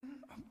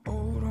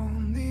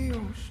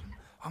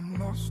I'm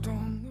lost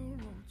on the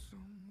road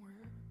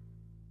somewhere.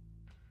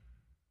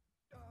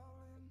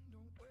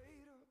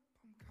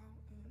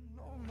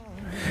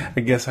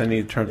 I guess I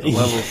need to turn up the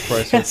level before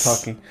I start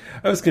talking.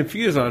 I was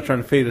confused when I was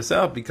trying to fade us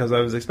out because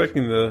I was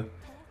expecting the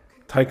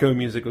Tycho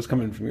music was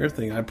coming from your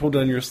thing. I pulled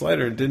down your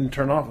slider, it didn't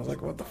turn off. I was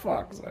like, what the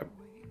fuck? So I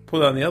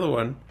pulled down the other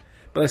one.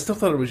 But I still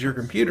thought it was your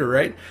computer,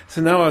 right?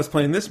 So now I was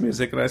playing this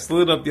music, and I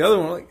slid up the other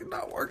one. I'm like, it's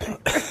not working.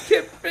 I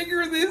can't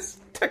figure this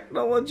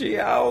technology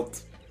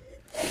out.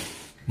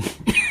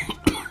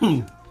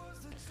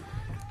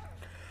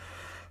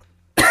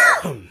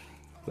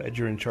 Glad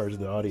you're in charge of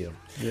the audio.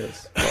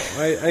 Yes.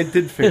 Well, I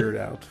did figure it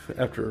out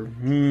after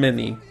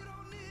many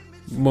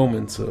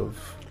moments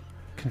of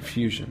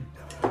confusion.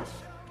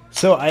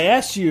 So I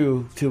asked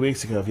you 2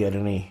 weeks ago if you had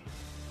any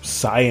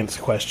science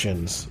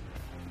questions,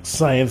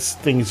 science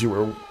things you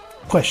were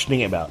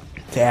questioning about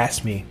to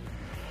ask me.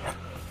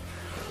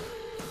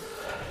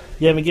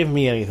 You haven't given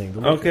me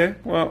anything. Okay,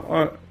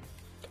 well,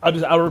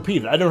 I'll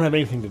repeat it. I don't have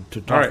anything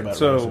to talk about.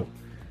 So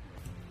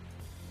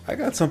I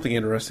got something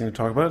interesting to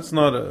talk about. It's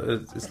not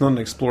an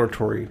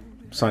exploratory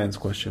science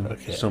question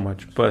so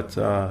much, but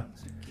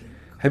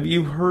have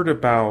you heard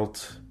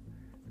about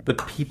the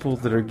people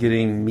that are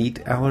getting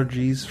meat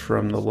allergies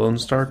from the Lone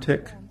Star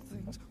tick?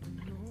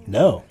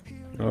 No.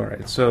 All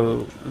right,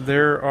 so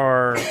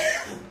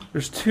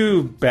there's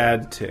two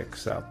bad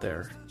ticks out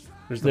there.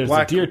 There's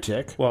the deer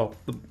tick. Well,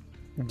 the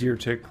deer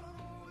tick,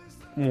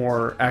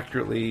 more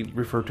accurately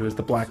referred to as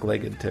the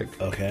black-legged tick.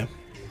 Okay.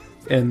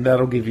 And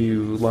that'll give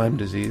you Lyme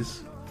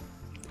disease.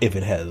 If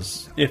it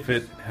has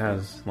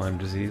Lyme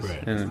disease.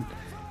 Right. And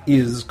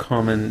is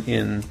common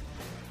in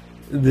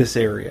this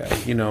area.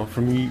 You know,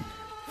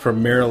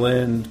 from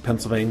Maryland,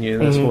 Pennsylvania,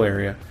 this whole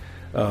area.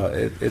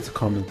 It's a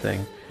common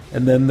thing.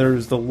 And then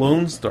there's the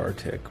Lone Star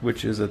tick,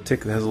 which is a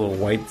tick that has a little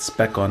white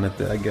speck on it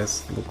that I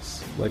guess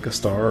looks like a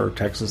star or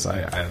Texas.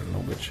 I don't know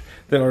which.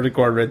 The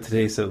article I read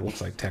today said it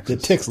looks like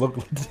Texas. The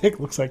tick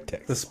looks like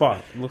Texas. The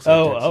spot looks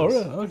like Texas. Oh,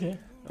 really? Okay.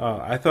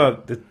 I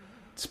thought the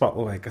spot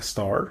looked like a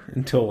star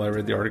until I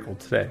read the article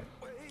today.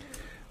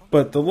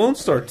 But the Lone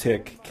Star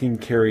tick can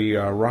carry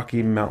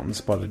Rocky Mountain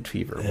spotted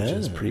fever, which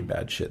is pretty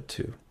bad shit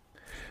too.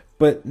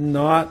 But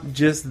not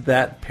just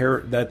that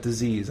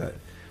disease.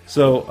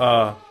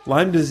 So,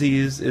 Lyme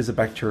disease is a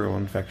bacterial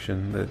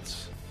infection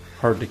that's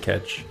hard to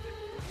catch,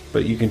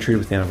 but you can treat it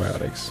with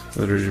antibiotics,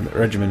 with a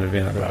regimen of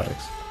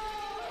antibiotics.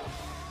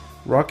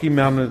 Rocky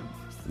Mountain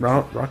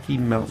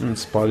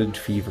spotted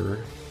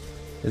fever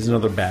is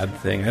another bad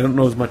thing. I don't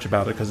know as much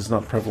about it because it's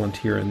not prevalent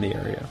here in the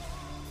area.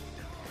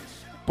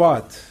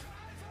 But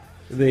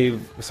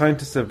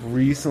scientists have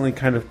recently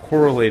kind of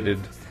correlated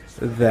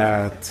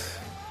that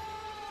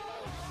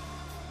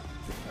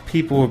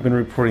people have been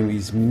reporting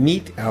these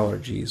meat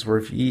allergies, where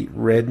if you eat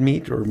red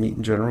meat or meat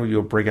in general,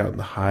 you'll break out in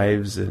the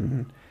hives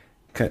and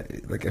kind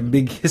of, like a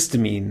big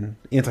antihistamine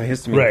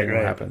thing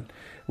will happen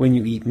when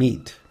you eat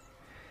meat.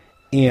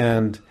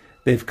 And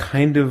they've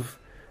kind of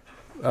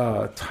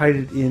tied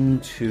it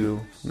into,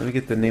 let me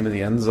get the name of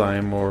the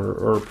enzyme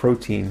or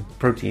protein.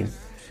 Let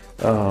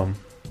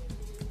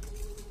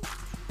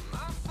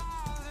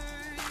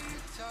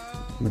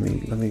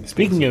me.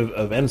 Speaking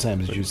of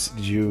enzymes,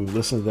 did you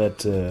listen to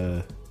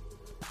that?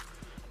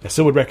 I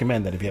still would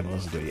recommend that if you haven't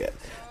listened to it yet.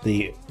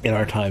 The In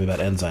Our Time about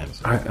enzymes.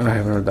 I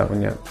haven't heard that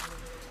one yet.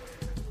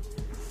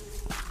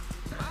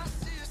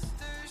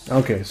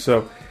 Okay,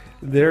 so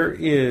there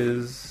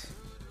is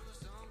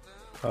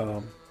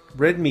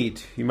red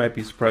meat. You might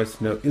be surprised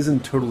to know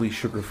isn't totally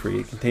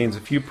sugar-free. It contains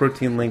a few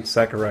protein-linked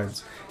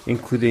saccharides,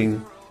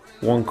 including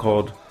one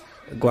called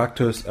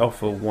galactose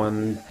alpha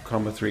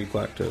 1,3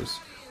 galactose,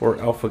 or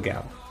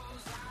alpha-gal.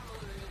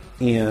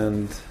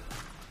 And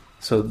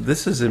so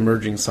this is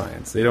emerging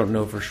science. They don't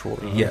know for sure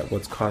yet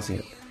what's causing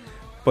it.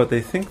 But they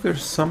think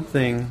there's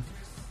something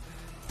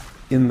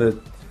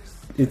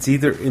it's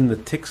either in the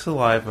tick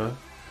saliva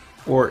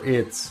or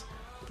it's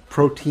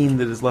protein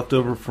that is left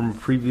over from a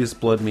previous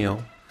blood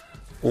meal,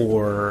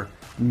 or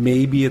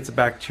maybe it's a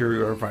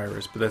bacteria or a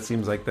virus, but that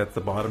seems like that's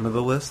the bottom of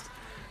the list.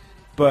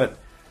 But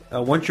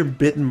once you're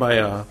bitten by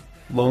a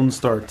Lone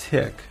Star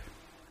tick,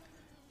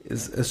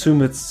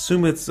 assume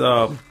it's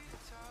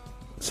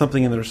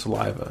something in their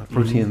saliva,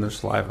 protein in their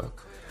saliva.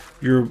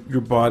 Your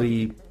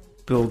body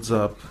builds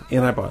up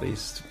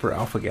antibodies for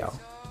alpha-gal,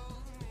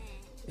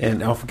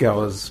 and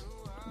alpha-gal is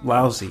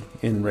lousy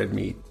in red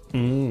meat,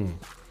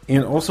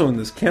 and also in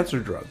this cancer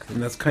drug,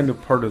 and that's kind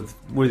of part of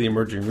where the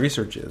emerging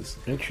research is.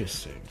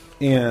 Interesting.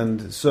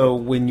 And so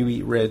when you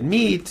eat red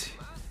meat,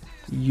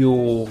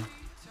 you'll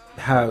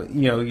have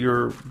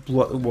your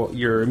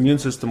immune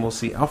system will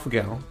see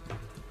alpha-gal,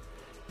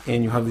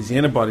 and you have these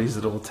antibodies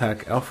that will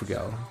attack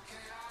alpha-gal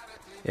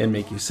and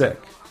make you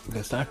sick.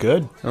 That's not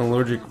good. An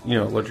allergic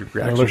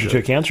reaction. Allergic to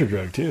a cancer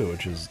drug too,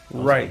 which is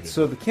right.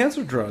 So the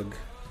cancer drug,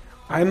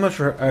 I'm not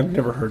sure. I've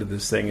never heard of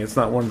this thing. It's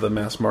not one of the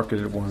mass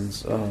marketed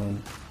ones.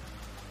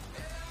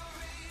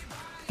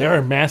 There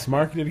are mass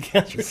marketed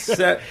cancer drugs.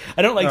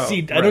 I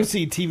don't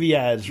see TV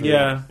ads. Really.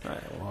 Yeah.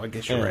 Well, I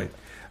guess you're right.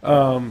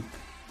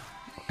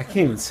 I can't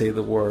even say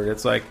the word.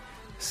 It's like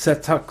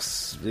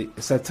cetuximab,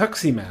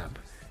 Cetuximab,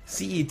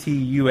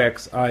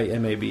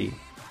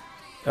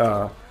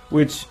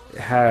 which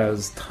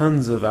has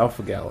tons of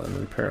alpha-gal in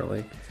it,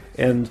 apparently.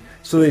 And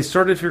so they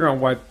started figuring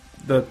out why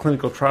the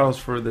clinical trials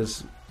for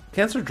this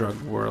cancer drug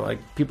were like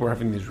people were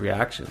having these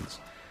reactions.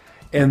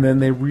 And then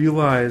they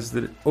realized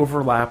that it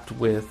overlapped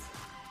with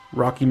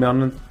Rocky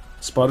Mountain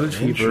spotted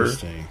fever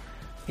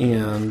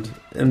and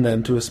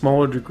then to a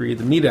smaller degree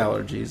the meat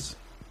allergies.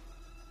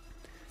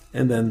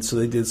 And then so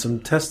they did some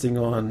testing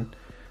on,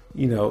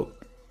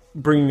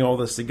 bringing all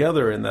this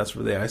together, and that's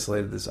where they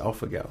isolated this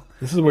alpha-gal.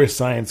 This is where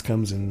science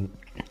comes in.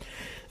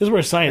 This is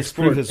where science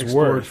proves its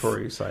worth.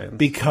 Exploratory science.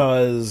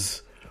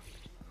 Because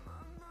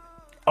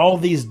all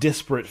these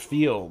disparate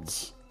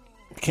fields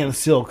can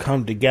still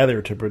come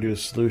together to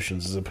produce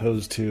solutions, as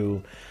opposed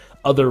to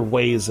other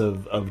ways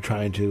of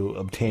trying to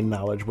obtain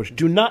knowledge, which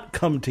do not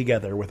come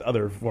together with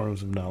other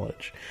forms of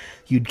knowledge.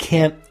 You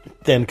can't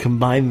then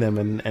combine them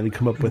and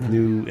come up with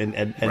new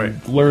and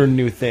Right. learn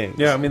new things.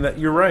 Yeah, I mean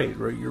you're right.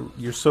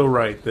 You're so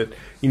right that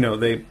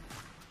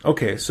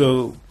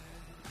so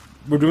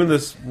we're doing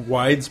this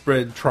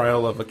widespread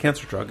trial of a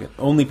cancer drug, and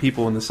only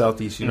people in the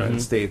Southeast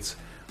United States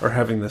are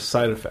having this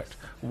side effect.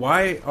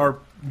 Why are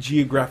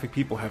geographic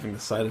people having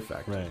this side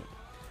effect? Right.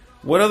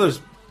 What other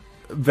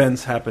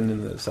events happen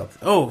in the South?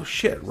 Oh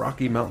shit!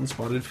 Rocky Mountain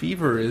spotted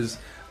fever is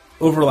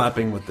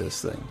overlapping with this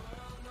thing,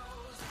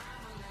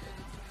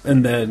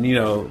 and then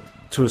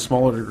to a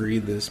smaller degree,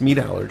 this meat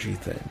allergy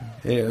thing.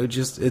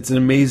 It's an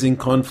amazing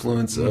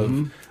confluence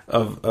of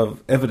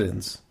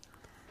evidence.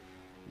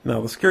 Now,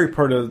 the scary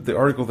part of the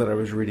article that I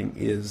was reading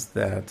is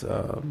that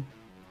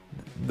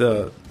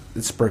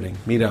it's spreading.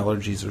 Meat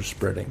allergies are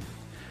spreading.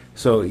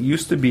 So it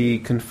used to be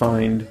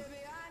confined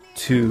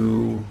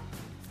to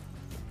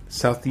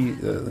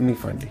southeast. Let me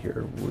find it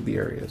here with the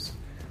areas.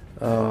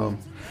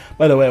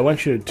 By the way, I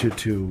want you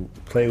to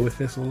play with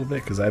this a little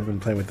bit, because I've been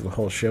playing with it the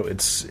whole show.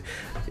 It's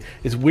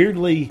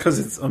weirdly, because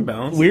it's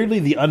unbalanced. Weirdly,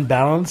 the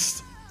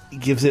unbalanced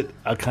gives it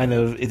a kind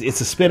of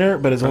it's a spinner,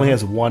 but it only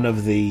has one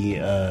of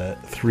the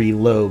three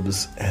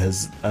lobes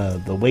has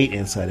the weight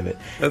inside of it.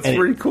 That's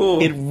pretty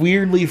cool. It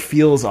weirdly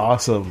feels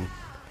awesome.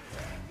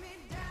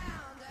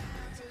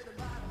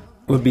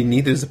 What would be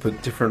neat is to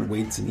put different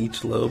weights in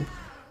each lobe.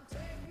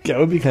 That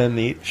would be kind of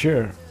neat.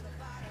 Sure.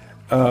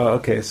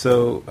 Okay,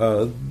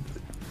 so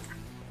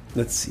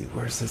let's see,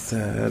 where's this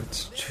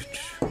at?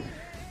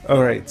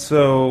 All right,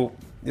 so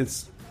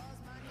it's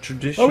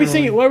traditional.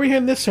 Why are we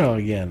hearing this song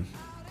again?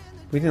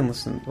 We didn't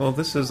listen. Well,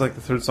 this is like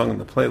the third song on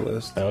the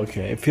playlist.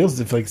 Okay, it feels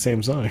like the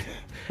same song.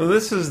 Well,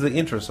 this is the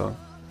intro song.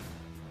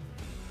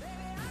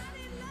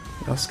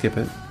 I'll skip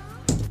it.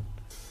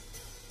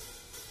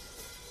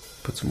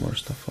 Put some more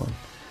stuff on.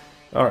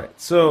 All right,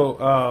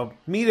 so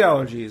meat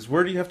allergies.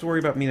 Where do you have to worry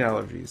about meat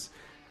allergies?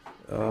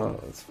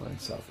 Let's find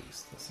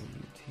Southeast. That's a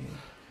UT.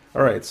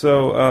 All right,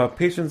 so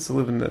patients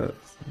live in the...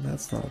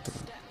 That's not the...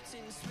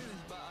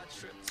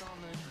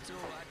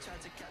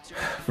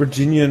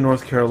 Virginia,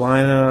 North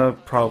Carolina,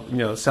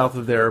 south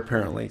of there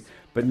apparently.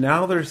 But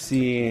now they're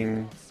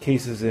seeing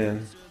cases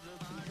in...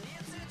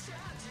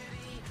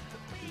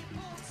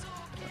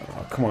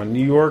 come on,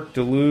 New York,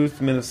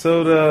 Duluth,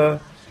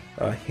 Minnesota,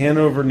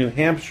 Hanover, New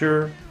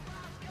Hampshire,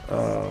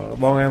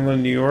 Long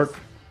Island, New York.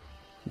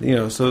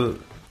 So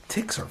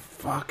ticks are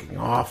fucking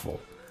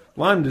awful.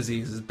 Lyme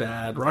disease is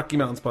bad. Rocky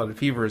Mountain spotted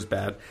fever is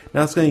bad.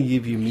 Now it's going to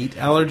give you meat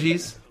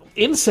allergies.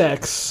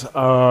 Insects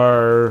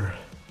are,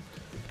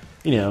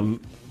 you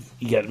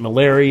get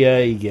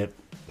malaria, you get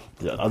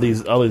all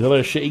these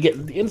other shit. You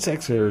get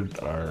insects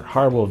are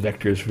horrible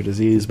vectors for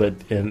disease, but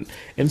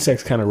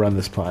insects kind of run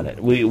this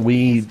planet.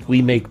 We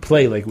make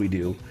play like we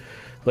do,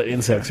 but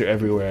insects are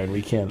everywhere, and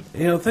we can't.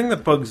 The thing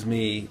that bugs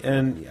me,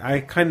 and I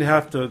kind of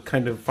have to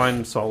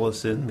find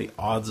solace in the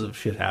odds of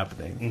shit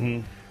happening.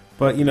 Mm-hmm.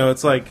 But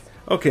it's like,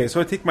 okay,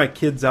 so I take my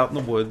kids out in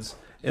the woods,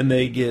 and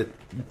they get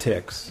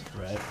ticks,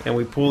 right? And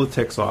we pull the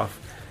ticks off.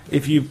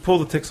 If you pull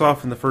the ticks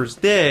off in the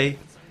first day,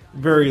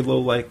 very low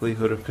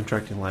likelihood of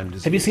contracting Lyme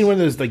disease. Have you seen one of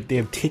those, they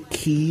have tick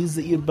keys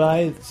that you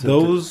buy?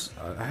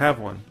 I have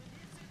one.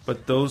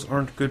 But those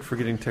aren't good for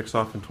getting ticks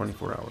off in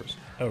 24 hours.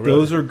 Oh, really?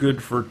 Those are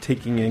good for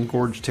taking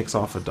engorged ticks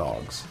off of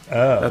dogs.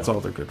 Oh. That's all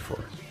they're good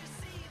for.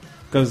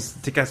 Because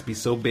the tick has to be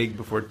so big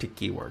before tick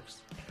key works.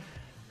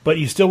 But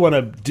you still want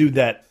to do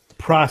that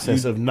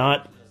process of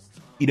not...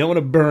 You don't want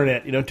to burn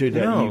it. You don't do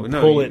that. No,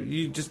 pull it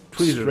you just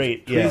tweezers.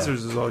 Straight.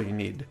 Tweezers is all you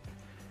need.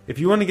 If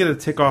you want to get a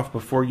tick off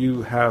before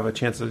you have a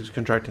chance of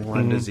contracting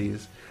Lyme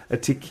disease, a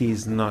tick key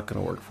is not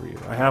going to work for you.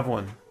 I have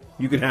one.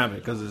 You can have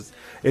it because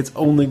it's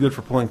only good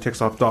for pulling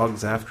ticks off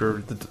dogs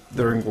after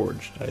they're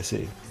engorged. I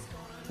see.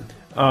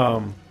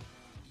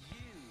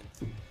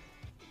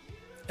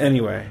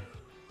 Anyway,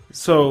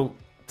 so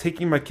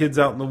taking my kids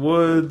out in the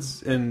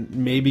woods and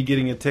maybe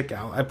getting a tick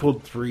out. I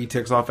pulled 3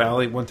 ticks off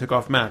Allie, 1 tick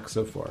off Max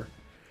so far.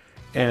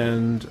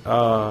 And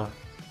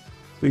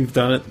we've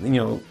done it,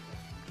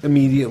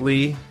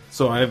 immediately.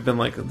 So I've been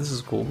like, this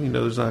is cool.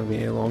 There's not going to be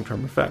any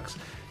long-term effects.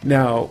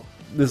 Now,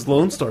 this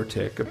Lone Star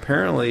tick,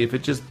 apparently, if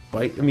it just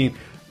bites...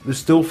 they're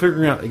still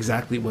figuring out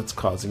exactly what's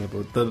causing it.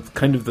 But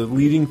the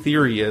leading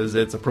theory is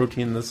it's a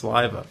protein in the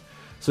saliva.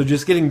 So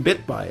just getting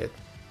bit by it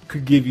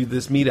could give you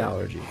this meat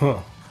allergy. Huh.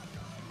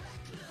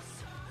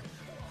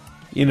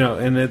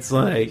 And it's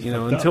like,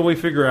 until we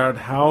figure out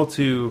how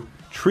to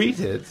treat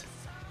it,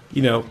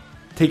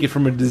 take it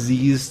from a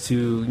disease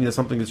to,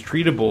 something that's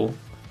treatable,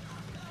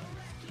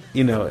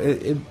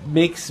 it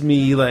makes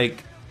me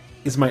like,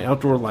 is my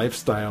outdoor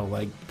lifestyle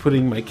like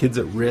putting my kids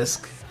at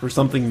risk for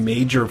something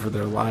major for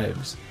their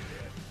lives?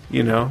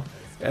 And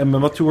I'm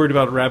not too worried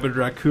about a rabid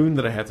raccoon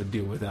that I have to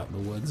deal with out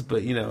in the woods,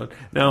 but now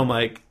I'm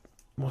like,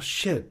 well,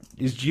 shit,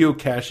 is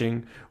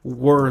geocaching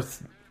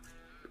worth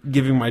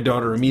giving my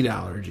daughter a meat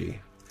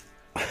allergy?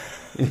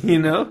 It's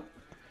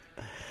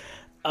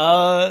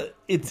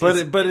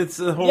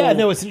a whole... Yeah,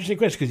 no, it's an interesting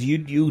question because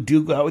you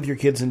do go out with your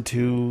kids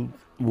into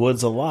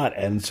woods a lot,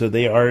 and so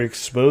they are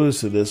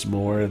exposed to this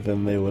more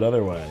than they would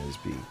otherwise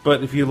be.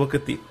 But if you look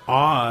at the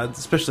odds,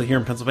 especially here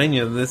in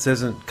Pennsylvania, this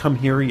hasn't come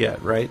here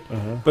yet, right?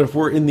 Uh-huh. But if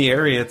we're in the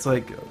area, it's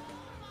like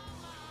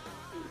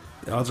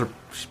the odds are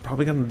she's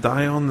probably going to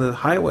die on the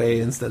highway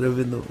instead of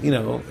in the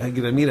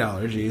get a meat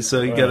allergy.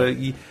 So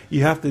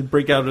you have to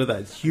break out of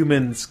that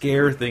human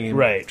scare thing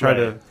and try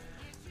to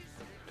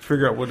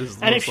figure out what is.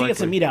 And if she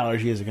gets a meat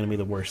allergy, is it going to be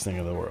the worst thing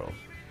in the world?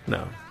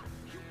 No.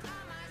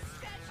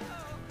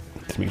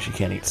 It means she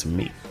can't eat some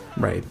meat.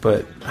 Right,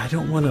 but I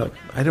don't want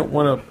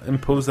to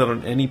impose that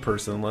on any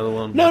person, let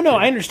alone... No,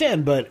 I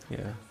understand, but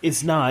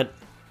it's not...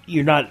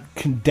 You're not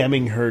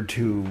condemning her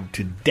to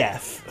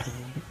death.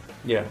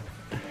 Yeah.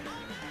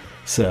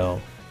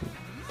 So...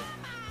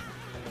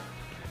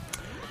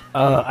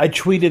 I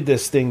tweeted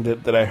this thing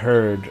that I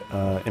heard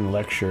in a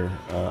lecture.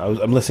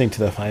 I'm listening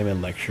to the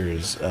Feynman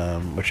lectures,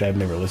 which I've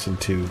never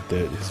listened to.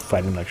 His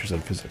Feynman lectures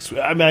on physics.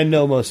 I mean, I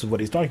know most of what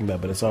he's talking about,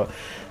 but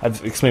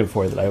I've explained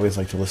before that I always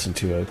like to listen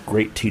to a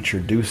great teacher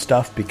do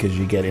stuff because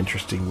you get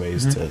interesting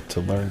ways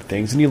to learn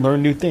things, and you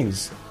learn new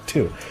things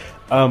too.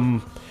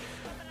 When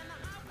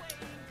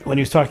he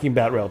was talking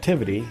about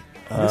relativity,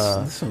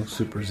 this song's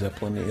super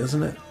Zeppelin-y,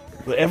 isn't it?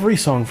 Every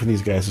song from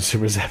these guys is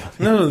super Zeppelin.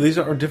 No, these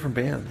are different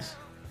bands.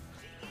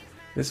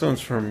 This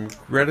one's from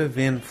Greta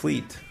Van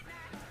Fleet.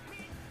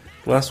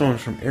 The last one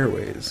was from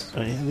Airways.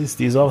 Oh, yeah,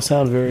 these all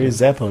sound very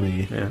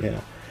Zeppelin-y. Yeah.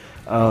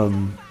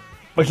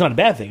 Which is not a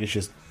bad thing. It's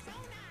just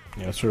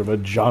sort of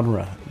a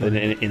genre in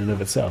and of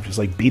itself. Just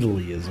like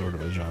Beatle-y is sort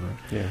of a genre.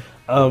 Yeah.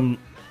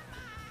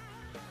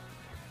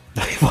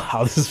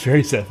 Wow, this is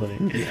very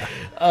Zeppelin-y.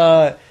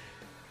 Yeah.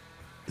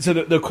 So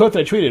the quote that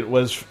I tweeted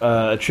was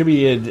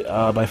attributed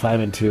by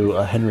Feynman to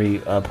Henry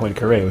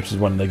Poincaré, which is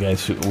one of the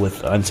guys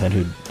with Einstein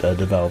who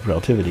developed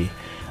relativity.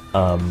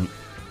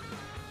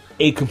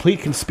 A complete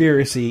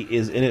conspiracy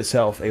is in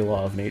itself a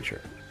law of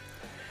nature.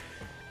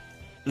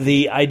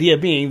 The idea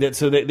being that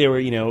they were,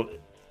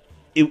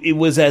 it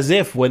was as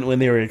if when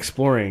they were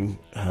exploring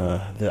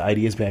the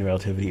ideas behind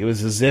relativity, it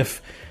was as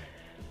if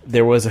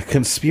there was a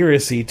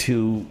conspiracy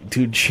to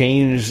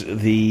change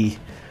the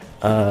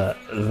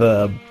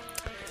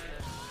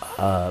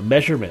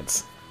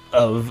measurements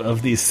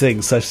of these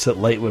things such that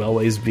light would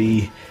always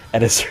be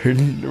at a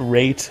certain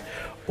rate,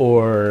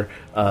 or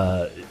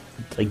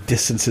like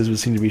distances would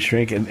seem to be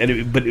shrinking.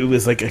 But it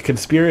was like a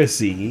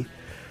conspiracy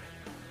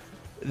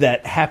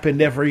that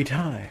happened every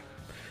time.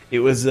 It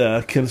was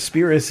a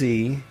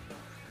conspiracy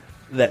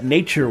that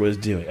nature was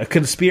doing, a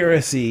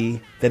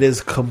conspiracy that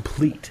is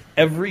complete.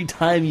 Every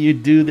time you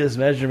do this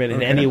measurement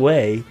in any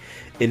way,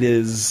 it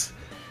is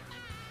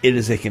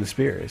a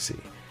conspiracy.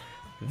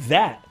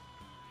 That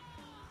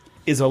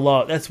is a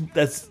law.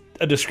 That's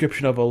a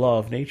description of a law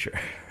of nature,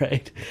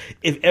 right?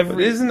 But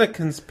isn't a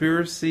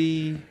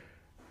conspiracy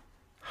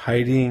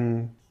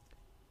hiding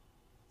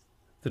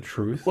the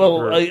truth?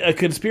 Well, a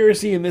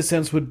conspiracy in this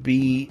sense would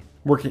be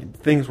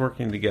things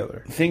working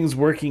together,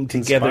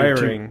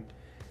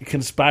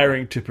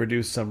 conspiring to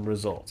produce some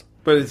result.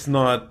 But it's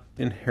not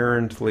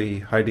inherently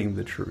hiding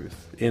the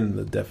truth in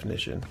the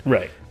definition,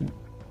 right?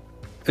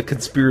 A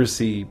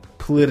conspiracy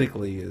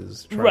politically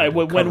is right.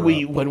 When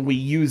we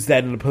use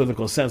that in a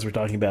political sense, we're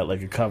talking about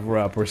like a cover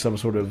up or some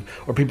sort of,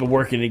 or people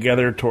working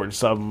together towards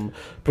some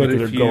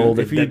particular goal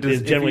that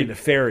is generally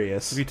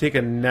nefarious. If you take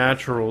a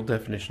natural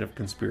definition of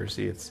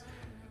conspiracy, it's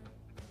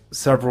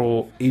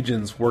several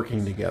agents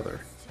working together,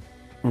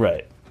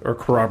 right, or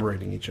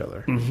corroborating each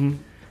other. Mm-hmm.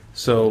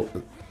 So,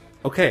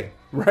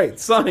 right,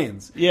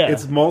 science. Yeah,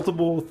 it's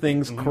multiple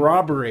things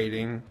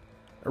corroborating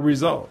a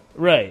result.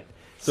 Right.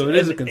 So it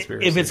is a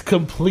conspiracy. If it's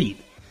complete,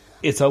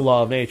 it's a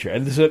law of nature.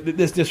 And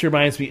this just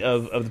reminds me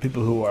of the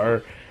people who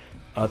are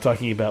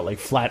talking about like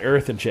flat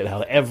Earth and shit,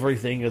 how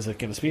everything is a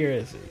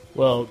conspiracy.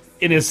 Well,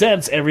 in a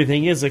sense,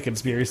 everything is a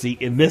conspiracy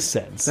in this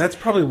sense. That's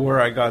probably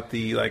where I got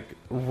the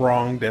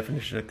wrong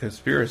definition of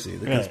conspiracy.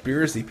 The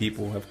conspiracy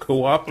people have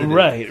co-opted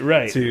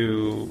it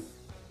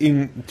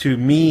to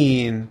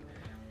mean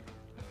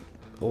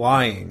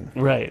lying,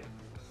 right,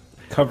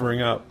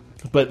 covering up.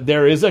 But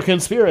there is a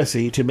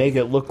conspiracy to make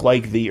it look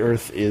like the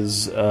Earth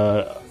is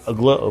a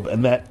globe,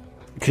 and that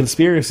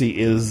conspiracy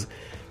is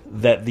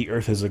that the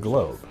Earth is a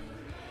globe.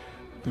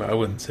 No, I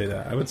wouldn't say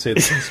that. I would say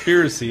the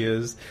conspiracy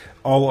is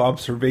all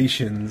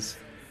observations,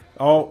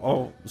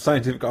 all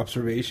scientific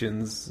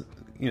observations,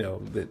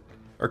 that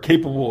are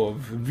capable of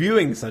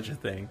viewing such a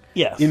thing.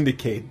 Yes.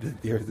 Indicate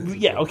that the Earth is.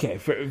 Yeah. Okay.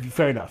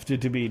 Fair enough. To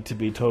be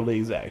totally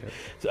exact.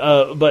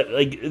 But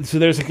so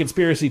there's a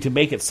conspiracy to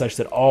make it such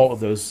that all of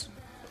those.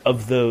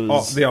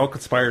 They all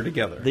conspire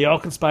together. They all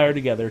conspire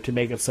together to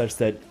make it such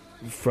that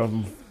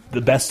from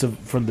the best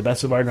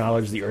of our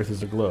knowledge, the Earth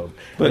is a globe.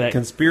 But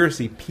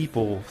conspiracy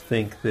people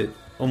think that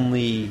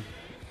only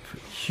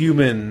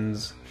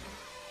humans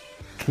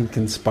can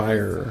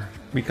conspire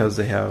because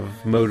they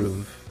have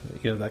motive.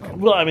 That kind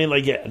of well, I mean,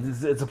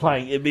 it's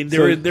applying. I mean,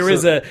 there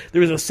is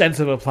a sense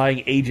of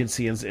applying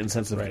agency in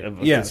sense of, of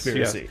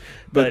conspiracy. Yes.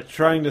 But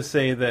trying to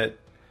say that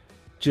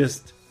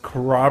just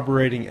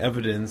corroborating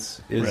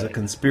evidence is a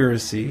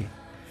conspiracy.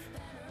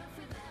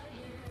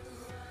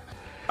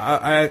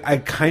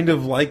 I kind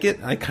of like it.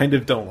 I kind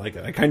of don't like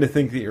it. I kind of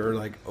think that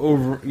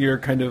you're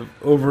kind of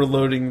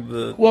overloading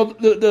the. Well,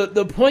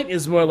 the point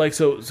is more like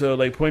so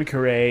like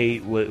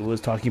Poincaré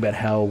was talking about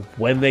how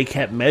when they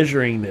kept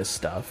measuring this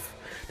stuff,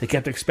 they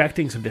kept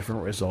expecting some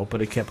different result,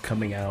 but it kept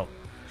coming out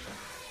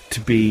to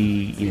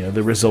be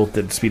the result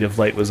that speed of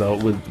light was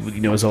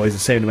was always the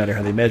same no matter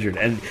how they measured.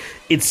 And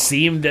it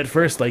seemed at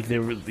first like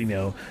there was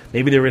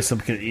maybe there was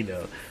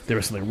there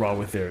was something wrong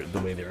with the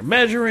way they were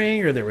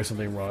measuring, or there was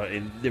something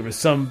wrong there was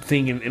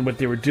something in what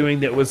they were doing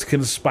that was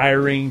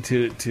conspiring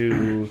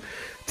to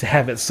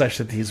have it such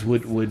that these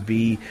would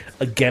be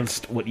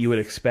against what you would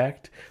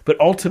expect. But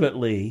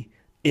ultimately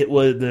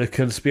the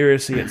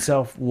conspiracy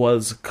itself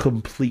was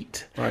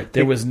complete. Right.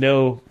 There was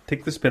no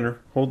take the spinner,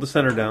 hold the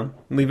center down,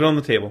 and leave it on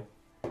the table.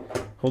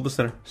 Hold the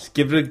center. Just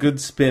give it a good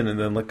spin and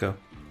then let go.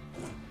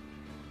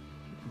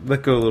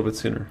 Let go a little bit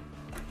sooner.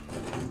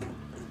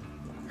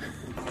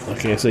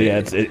 Okay, so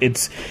yeah,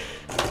 it's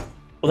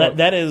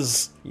that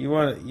is you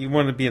want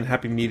to be in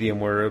happy medium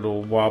where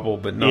it'll wobble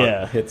but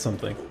not hit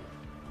something.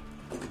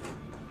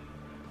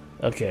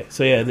 Okay,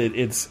 so yeah,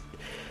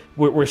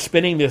 we're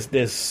spinning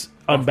this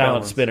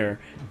unbalanced spinner,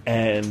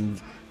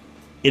 and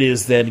it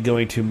is then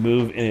going to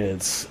move in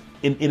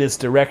its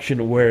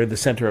direction where the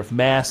center of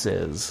mass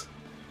is.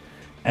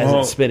 As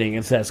it's spinning,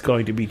 and so that's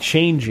going to be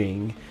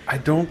changing. I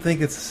don't think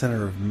it's the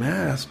center of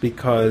mass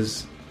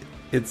because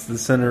it's the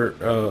center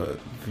of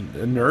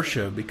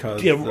inertia.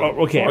 Because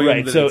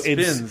right. So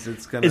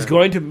it's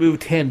going to move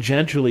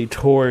tangentially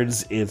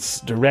towards its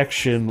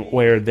direction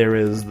where there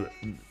is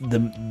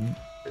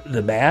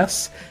the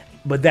mass,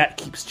 but that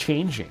keeps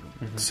changing.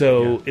 Mm-hmm.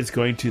 So it's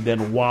going to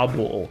then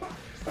wobble.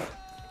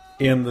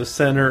 And the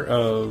center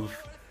of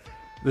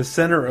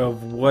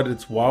what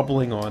it's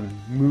wobbling on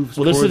moves.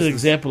 Well, this is an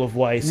example of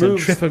why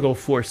centrifugal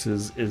force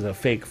is a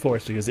fake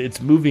force, because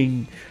it's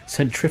moving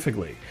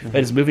centrifugally. Mm-hmm.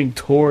 It's moving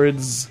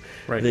towards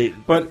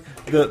but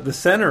the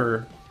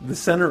center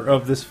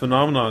of this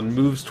phenomenon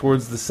moves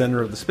towards the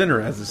center of the spinner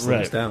as it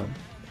slows down.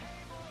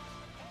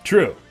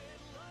 True.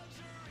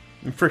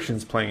 And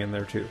friction's playing in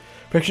there too.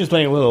 Friction's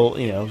playing a little,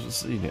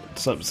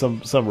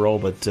 some role,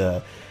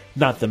 but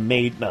not the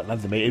main.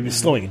 Not the main. It was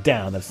slowing it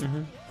down. That's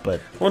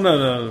but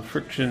no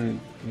friction.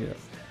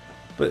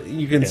 But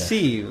you can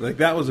see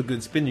that was a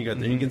good spin you got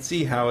there. Mm-hmm. You can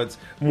see how it's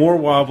more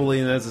wobbly,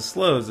 and as it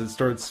slows, it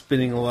starts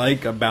spinning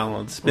like a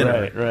balanced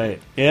spinner.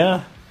 Right.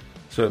 Yeah.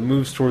 So it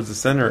moves towards the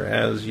center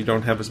as you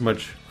don't have as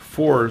much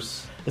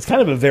force. It's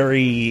kind of a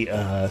very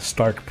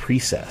stark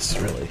precess,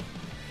 really.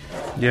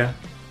 Yeah.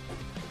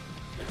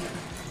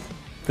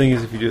 Thing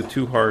is, if you do it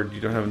too hard, you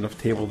don't have enough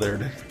table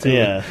there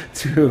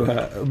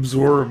to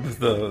absorb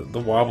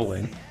the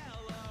wobbling.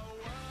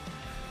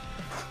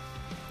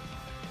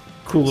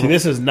 Cool. See,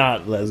 this is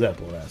not Led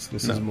Zeppelin-esque.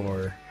 This is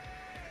more.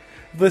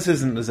 This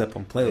isn't a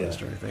Zeppelin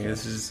playlist or anything.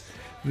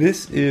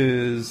 This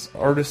is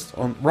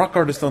rock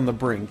artist on the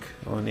brink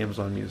on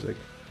Amazon Music.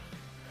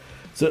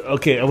 So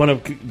okay, I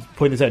want to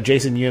point this out.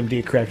 Jason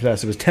UMD corrected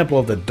us. It was Temple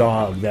of the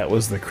Dog. That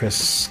was the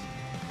Chris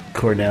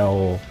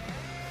Cornell.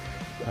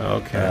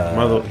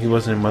 Okay, he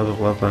wasn't in Mother of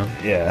Love Bone.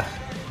 Yeah.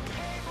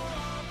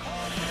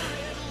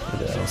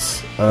 What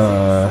else?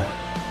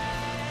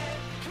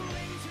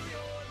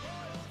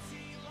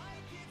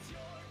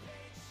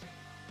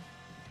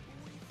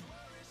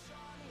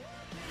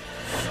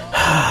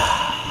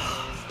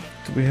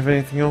 Do we have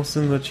anything else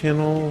in the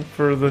channel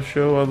for the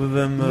show other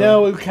than the?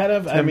 No, we kind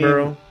of.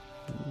 Tembero?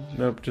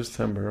 Nope, just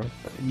Tembero.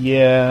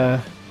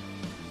 Yeah.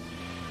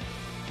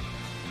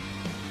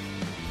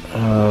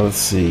 Let's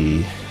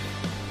see.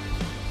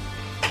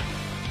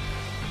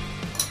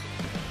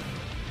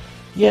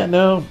 Yeah,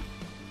 no.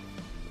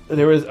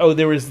 There was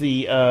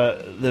the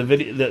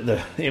video,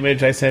 the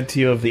image I sent to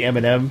you of the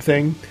Eminem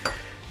thing.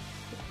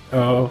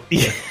 Oh.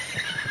 Yeah.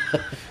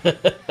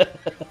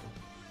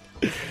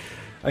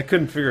 I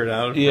couldn't figure it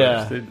out.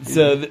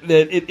 So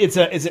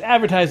it's an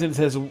advertisement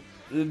that says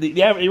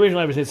the original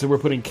advertisement said we're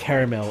putting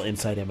caramel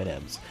inside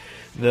M&Ms.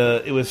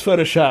 It was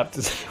photoshopped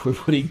to say we're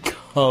putting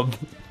cum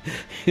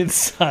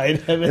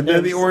inside M&Ms. And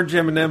then the orange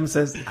M&M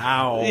says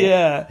 "ow."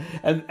 Yeah,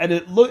 and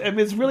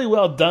it's really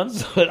well done.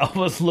 So it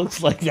almost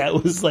looks like that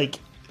was like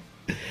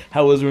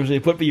how it was originally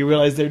put, but you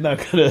realize they're not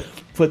going to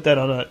put that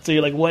on a... So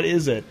you're like, what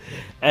is it?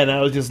 And I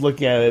was just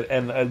looking at it,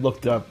 and I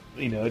looked up,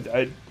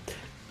 it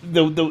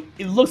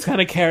looks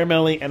kind of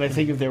caramelly, and I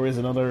think if there was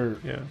another...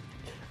 Yeah.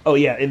 Oh,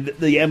 yeah, and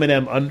the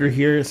M&M under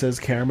here, it says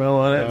caramel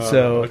on it,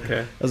 so okay.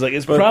 I was like,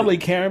 it's probably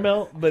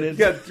caramel, but it's...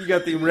 You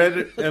got the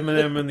red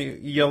M&M and the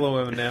yellow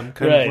M&M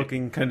kind Right. of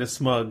looking kind of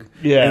smug.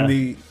 Yeah. And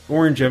the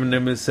orange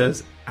M&M, it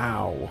says,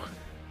 ow.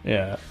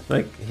 Yeah.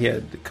 Like he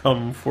had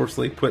come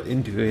forcefully put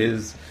into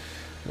his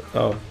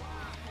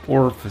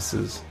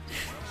orifices.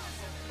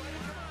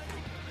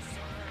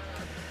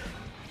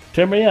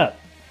 Turn me up.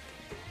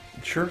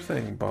 Sure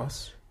thing,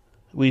 boss.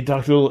 We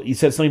talked a little... You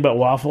said something about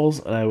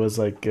waffles, and I was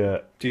like... Do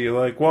you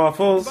like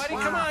waffles? Buddy,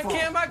 come on,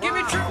 Kimba, give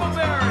me triple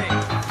berry.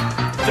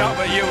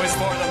 W is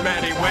for the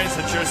many ways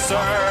that you serve.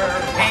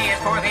 A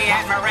is for the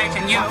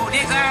admiration you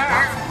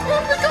deserve.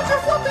 Because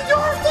you're fluffy,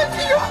 you're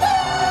thinking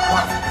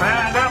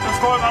And F is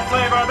for the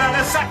flavor that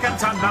is second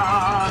to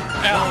none.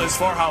 L is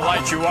for how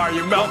light you are,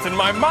 you melt in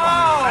my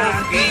mouth.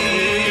 And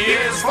E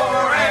is for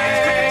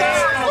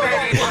eggs.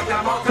 Baby, put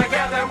them all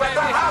together with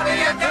a how do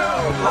you do?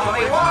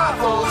 Lovely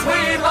waffles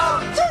we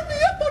love. Turn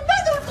me up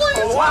another,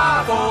 please.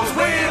 Waffles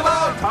we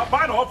love. Top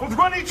bite off with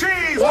runny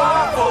cheese.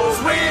 Waffles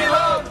we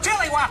love.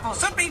 Chili waffles,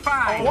 soupy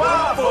fine.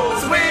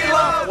 Waffles we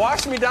love.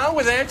 Wash me down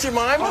with Aunt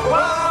Jemima.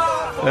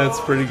 Waffles. That's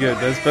pretty good.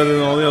 That's better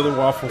than all the other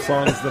waffle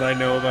songs that I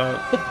know about.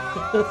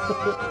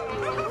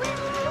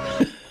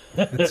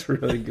 That's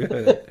really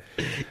good.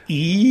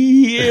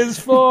 E is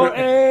for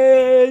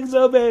eggs,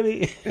 oh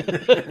baby.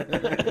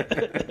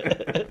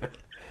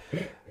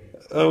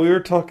 We were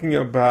talking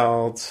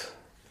about...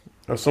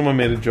 someone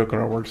made a joke on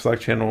our Work Slack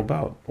channel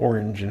about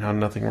orange and how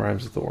nothing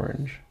rhymes with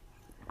orange.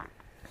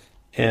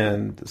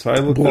 And so I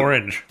looked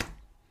Orange.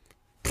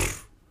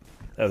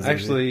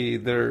 Actually,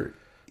 there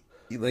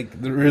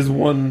is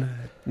one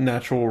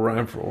natural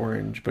rhyme for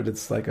orange, but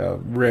it's like a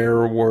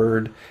rare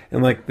word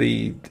in like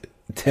the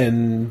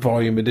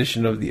 10-volume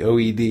edition of the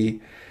OED,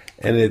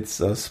 and it's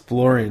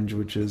splorange,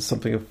 which is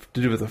something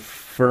to do with a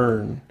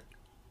fern,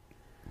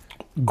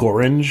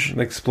 Gorange.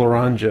 like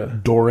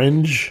Sploranja.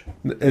 Dorange.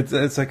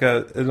 It's like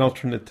an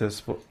alternate to a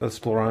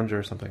Sploranja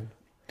or something.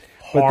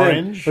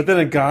 Orange. But then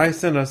a guy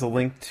sent us a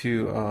link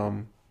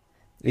to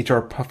HR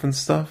Puffin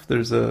stuff.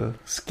 There's a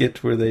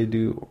skit where they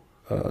do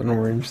an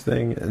orange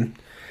thing, and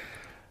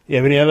You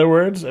have any other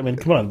words? I mean,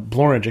 come on.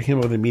 Blorange, I came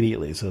up with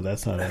immediately, so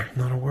that's not a...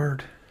 not a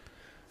word.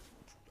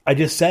 I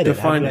just said it. How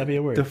Define could it. that be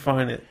a word?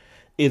 Define it.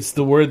 It's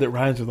the word that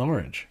rhymes with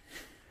orange.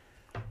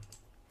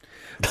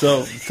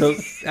 So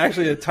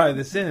actually, to tie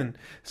this in,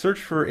 search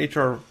for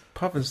HR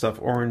Puffin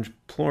stuff. Orange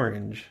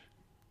Plorange.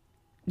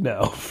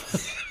 No.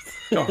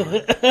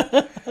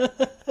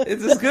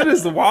 It's as good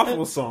as the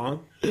waffle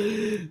song.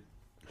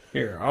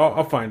 Here,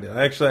 I'll find it.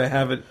 Actually, I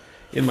have it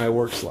in my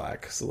work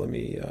Slack. So let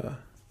me.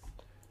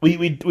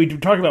 We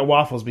talked about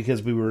waffles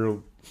because we were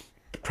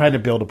trying to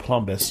build a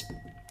plumbus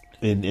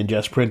in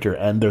Jess Printer,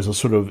 and there's a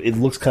sort of... It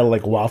looks kind of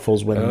like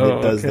waffles when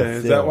it does the fill.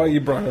 Is that why you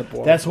brought up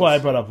waffles? That's why I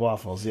brought up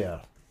waffles, yeah.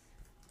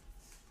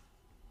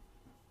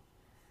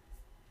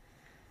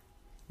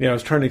 Yeah, I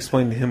was trying to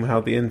explain to him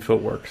how the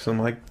infill works. I'm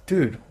like,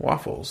 dude,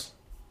 waffles.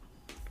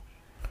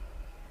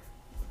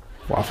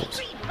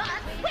 Waffles.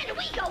 Where do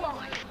we go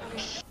on?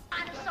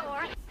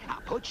 Dinosaur.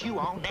 I'll put you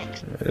on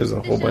next. There's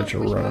a whole bunch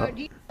of run up.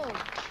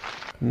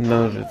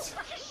 None of it's...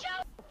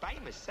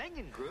 Famous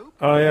singing group.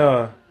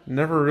 I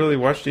never really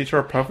watched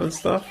HR Puffin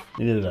stuff.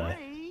 Neither did I.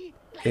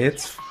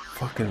 It's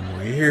fucking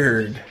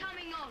weird.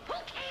 Coming on. Who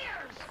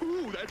cares?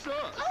 Ooh, that's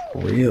us.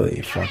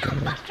 Really fucking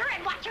weird. Buster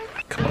and watch her.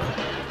 Come on.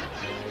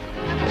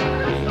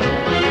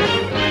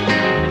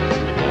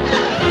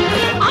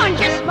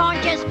 Oranges,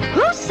 sponges,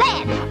 who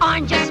said?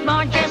 Oranges,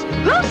 sponges,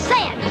 who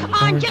said?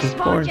 Oranges,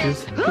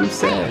 sponges, who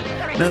said?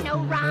 There ain't no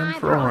Nothing rhyme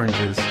for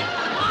oranges.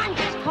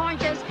 Oranges,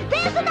 oranges,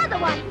 there's another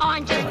one.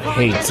 Oranges,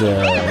 hate, oranges,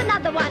 there's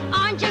another one.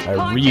 Oranges, I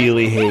oranges,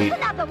 really there's hate,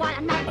 another one.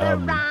 Another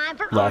rhyme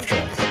for laugh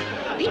oranges.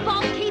 tracks.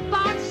 People keep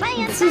on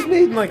saying This is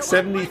made in like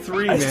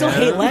 73, I man. still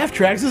hate laugh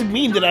tracks. Doesn't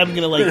mean that I'm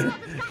going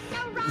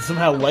to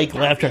somehow like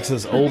laugh tracks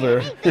as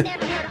older.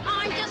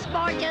 Oranges,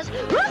 oranges,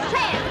 who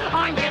said?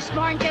 Oranges,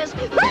 oranges,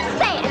 who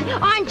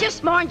said?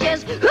 Oranges,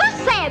 oranges, who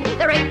said?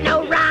 There ain't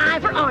no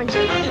rhyme for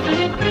oranges.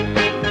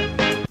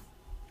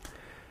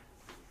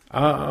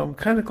 I'm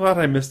kind of glad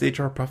I missed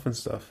HR Puffin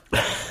stuff.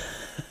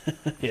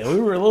 Yeah, we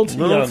were a little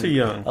too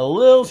young. A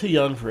little too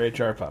young for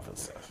HR Puffin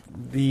stuff.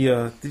 Did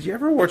you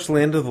ever watch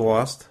Land of the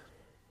Lost?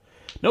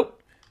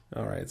 Nope.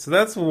 All right, so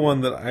that's the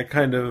one that I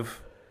kind of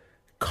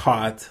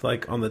caught,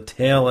 like on the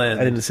tail end.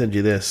 I didn't send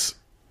you this.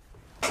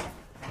 I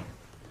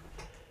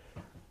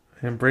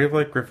am brave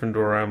like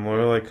Gryffindor. I am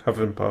loyal like Huff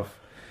and Puff.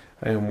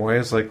 I am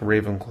wise like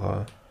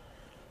Ravenclaw.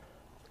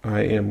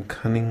 I am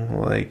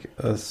cunning like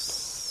a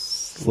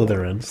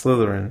Slytherin.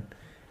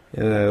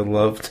 And I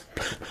love to...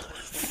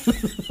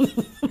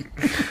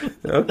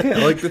 Okay, I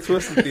like the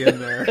twist at the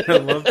end there. I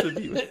love to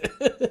be...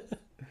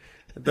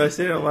 Did I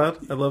say it out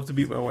loud? I love to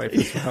beat my wife.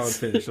 That's how it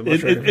finished. I'm not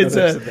sure if I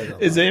said that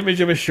out it's loud. an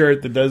image of a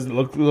shirt that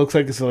looks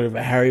like a sort of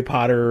a Harry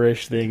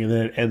Potter-ish thing, and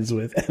then it ends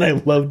with, and I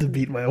love to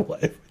beat my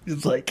wife.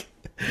 It's like,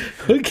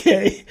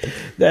 okay,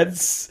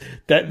 that's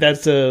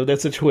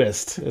a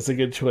twist. That's a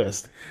good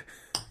twist.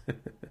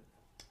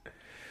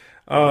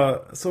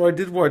 So I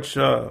did watch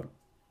Land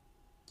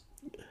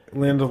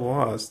of the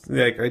Lost.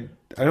 Like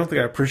I don't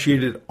think I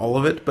appreciated all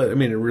of it, but I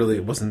mean,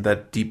 it wasn't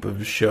that deep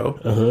of a show.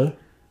 Uh-huh.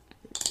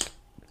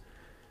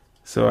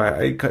 So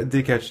I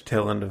did catch the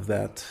tail end of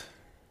that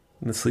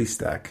in the Slee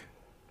Stack.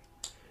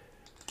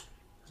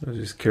 I was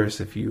just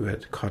curious if you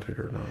had caught it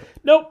or not.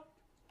 Nope.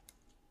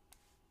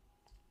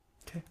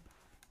 Okay.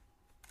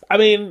 I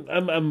mean,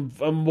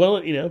 I'm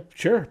well,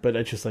 sure, but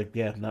it's just like,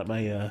 yeah, not my.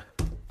 It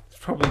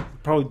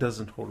probably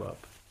doesn't hold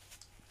up.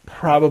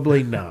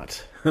 Probably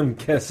not. I'm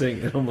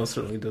guessing it almost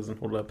certainly doesn't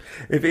hold up.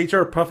 If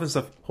HR Puff and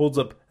stuff holds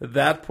up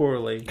that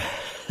poorly,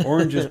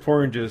 oranges,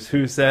 poranges,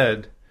 who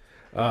said?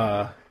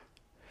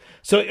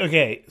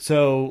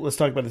 So let's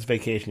talk about this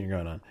vacation you're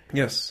going on.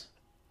 Yes.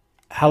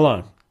 How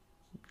long?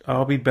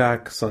 I'll be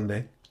back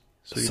Sunday.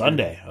 So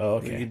Sunday. You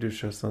Okay. could do a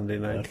show Sunday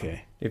night.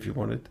 Okay. If you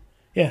wanted.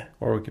 Yeah.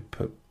 Or we could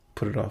put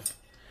it off.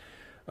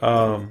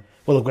 Well,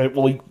 look,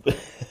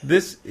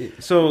 This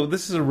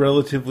is a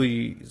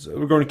relatively... So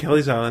we're going to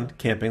Kelly's Island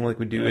camping like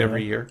we do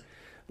every year.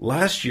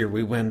 Last year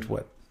we went,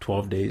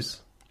 12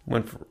 days?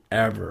 Went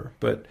forever.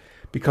 But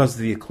because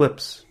of the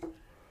eclipse,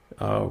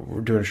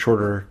 we're doing a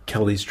shorter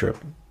Kelly's trip.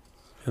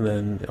 And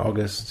then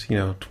August,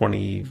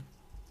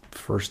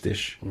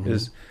 21st-ish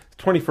is...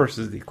 21st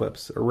is the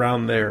eclipse.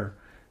 Around there,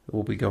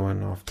 we'll be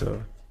going off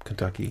to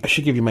Kentucky. I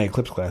should give you my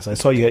eclipse class. I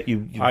saw you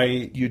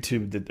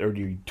YouTubed that, or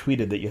you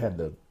tweeted that you had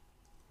the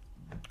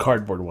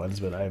cardboard ones,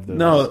 but I have those.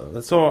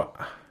 No, so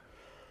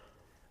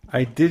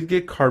I did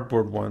get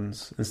cardboard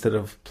ones instead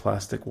of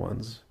plastic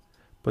ones,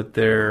 but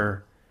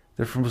they're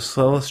from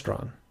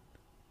Celestron.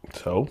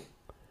 So?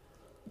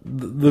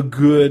 The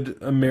good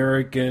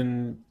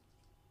American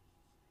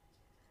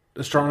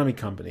astronomy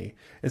company.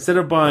 Instead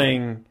of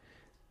buying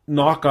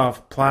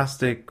knockoff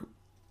plastic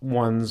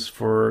ones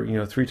for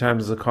 3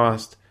 times the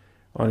cost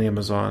on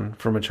Amazon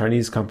from a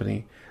Chinese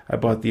company, I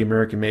bought the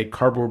American-made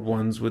cardboard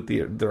ones with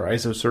they're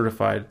ISO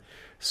certified.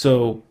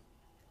 So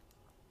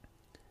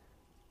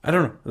I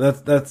don't know.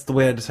 That's the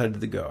way I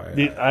decided to go.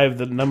 I have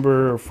the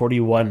number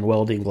 41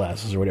 welding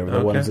glasses or whatever,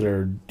 the ones that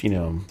are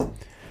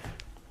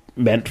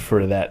meant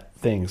for that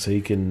thing, so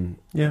you can.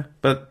 Yeah,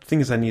 but the thing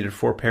is, I needed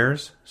 4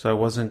 pairs, so I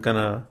wasn't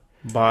gonna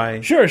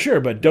buy. Sure,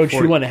 but don't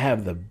you want to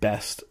have the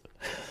best?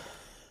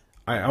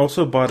 I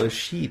also bought a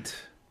sheet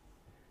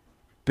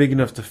big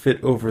enough to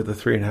fit over the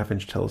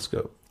 3.5-inch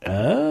telescope.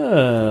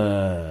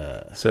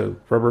 So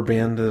rubber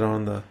banded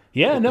on the.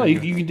 Yeah, no, you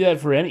can do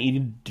that for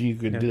any. You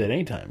can do that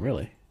anytime,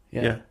 really.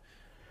 Yeah.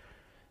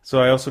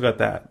 So I also got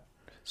that.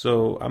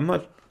 So I'm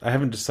not. I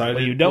haven't decided.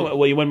 What you don't.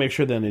 What you want to make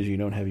sure then is you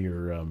don't have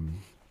your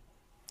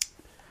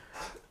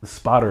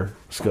spotter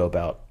scope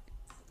out,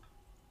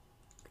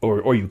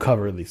 or you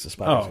cover at least the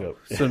spotter scope,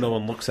 so no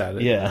one looks at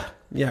it. Yeah.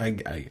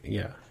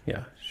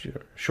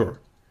 Sure.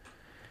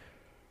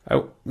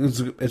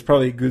 It's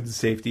probably a good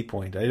safety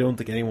point. I don't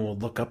think anyone will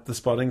look up the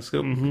spotting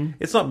scope. Mm-hmm.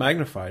 It's not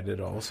magnified at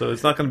all, so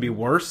it's not going to be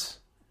worse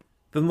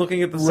than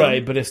looking at the sun.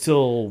 Right, but it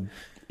still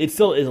is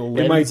a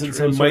lens in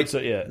some sort. So,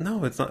 yeah.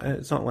 No, it's not.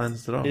 It's not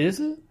lensed at all. Is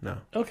it? No.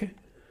 Okay.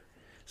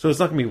 So it's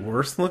not going to be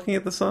worse than looking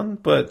at the sun,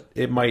 but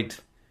it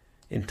might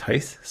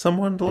entice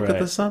someone to look at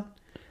the sun.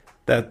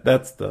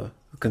 That's the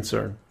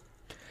concern.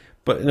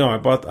 But no, I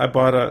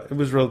bought a. It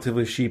was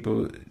relatively cheap.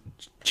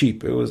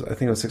 It was I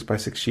think it was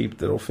 6x6 sheet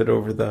that'll fit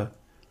over the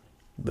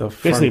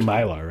front. Basically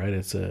Mylar, right?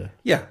 It's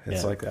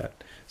like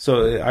that.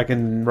 So I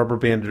can rubber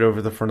band it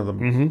over the front of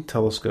the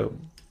telescope.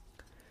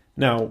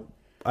 Now,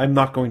 I'm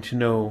not going to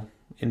know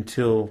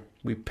until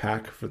we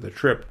pack for the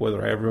trip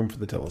whether I have room for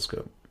the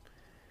telescope.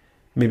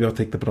 Maybe I'll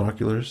take the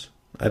binoculars.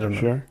 I don't know.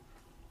 Sure.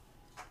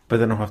 But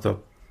then I'll have to,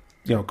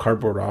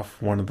 cardboard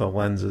off one of the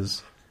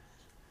lenses.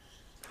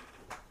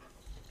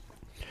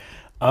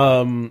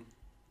 I mean,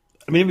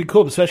 it'd be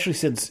cool, especially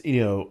since,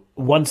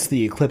 once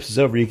the eclipse is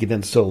over, you can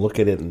then still look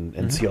at it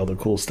and see all the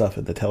cool stuff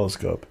at the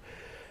telescope.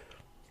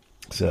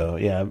 So,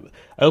 yeah.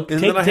 And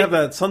then I have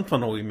that sun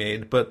funnel we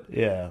made, but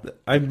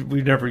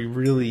we've never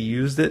really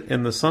used it.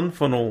 And the sun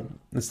funnel,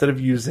 instead of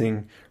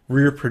using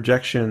rear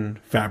projection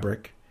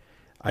fabric,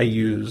 I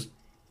used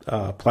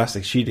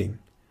plastic sheeting.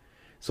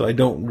 So I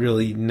don't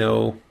really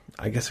know.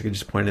 I guess I could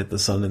just point at the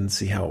sun and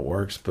see how it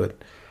works,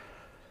 but...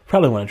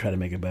 Probably want to try to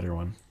make a better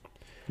one.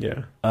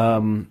 Yeah.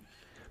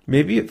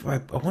 Maybe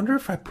I wonder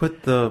if I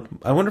put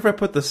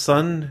the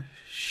sun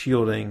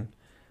shielding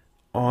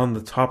on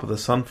the top of the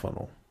sun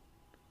funnel.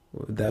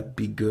 Would that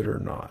be good or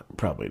not?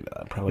 Probably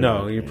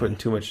not. You're putting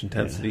too much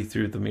intensity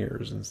through the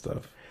mirrors and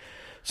stuff.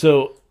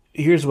 So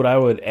here's what I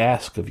would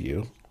ask of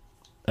you.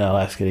 And I'll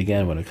ask it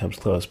again when it comes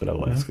close, but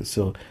I'll ask it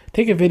still.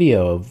 Take a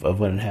video of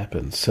when it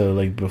happens. So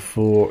like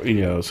before,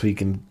 so you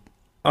can.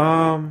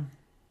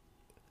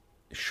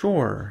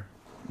 Sure.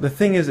 The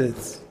thing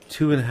is,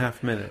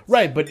 2.5 minutes.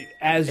 Right, but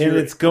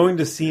it's going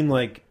to seem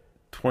like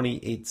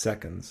 28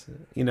 seconds,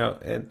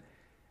 and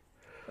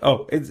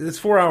it's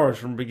 4 hours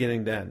from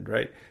beginning to end,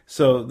 right?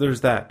 So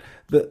there's that.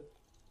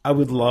 I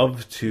would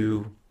love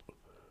to,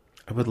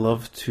 I'm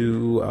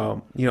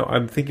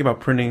thinking about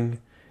printing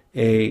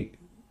a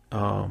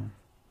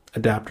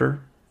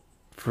adapter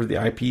for the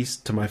eyepiece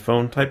to my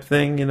phone type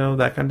thing,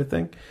 that kind of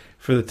thing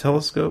for the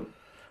telescope.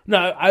 No,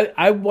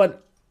 I want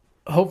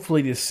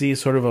hopefully to see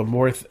sort of a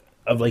more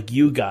of like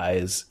you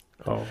guys.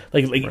 Oh,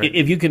 like right.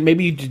 If you can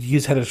maybe you could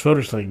use Heather's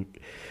photos thing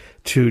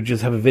to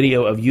just have a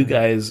video of you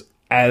guys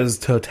as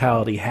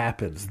totality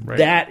happens. Right.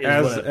 That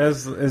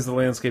is as the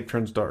landscape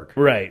turns dark.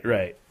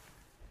 Right.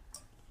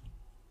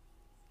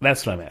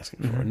 That's what I'm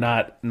asking for.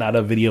 Not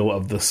a video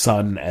of the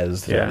sun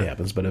as totality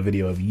happens, but a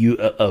video of you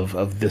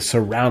of the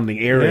surrounding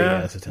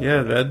area as totality.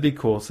 Yeah, that'd be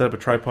cool. Set up a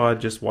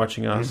tripod, just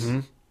watching us. Mm-hmm.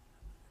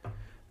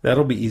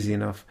 That'll be easy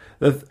enough.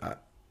 I've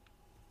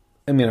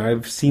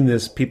seen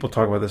this. People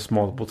talk about this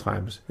multiple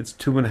times. It's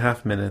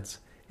 2.5 minutes.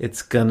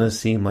 It's gonna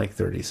seem like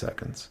 30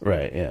 seconds.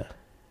 Right. Yeah.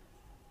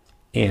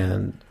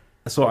 And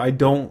so I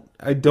don't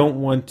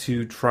want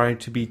to try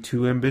to be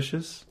too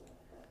ambitious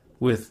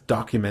with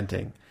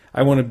documenting.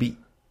 I want to be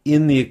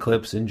in the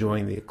eclipse,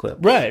 enjoying the eclipse.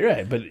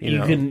 Right. But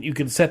you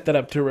can set that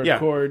up to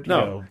record. Yeah.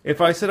 No, if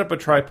I set up a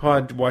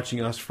tripod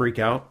watching us freak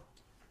out,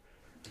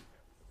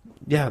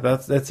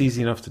 that's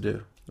easy enough to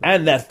do.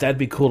 And that'd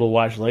be cool to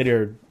watch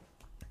later.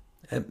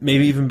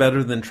 Maybe even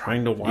better than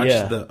trying to watch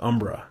the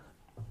Umbra.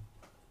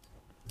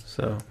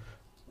 So,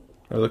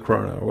 or the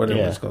Corona, or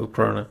whatever it's called,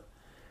 Corona.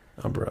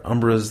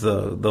 Umbra's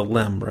the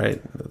LEM,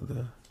 right?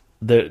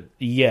 There's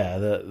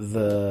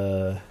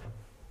the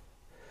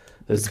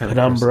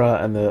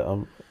penumbra and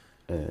the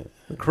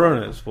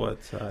Corona is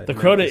what the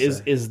Corona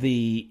is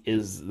the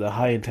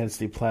high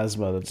intensity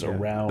plasma that's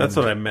around. That's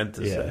what I meant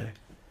to say.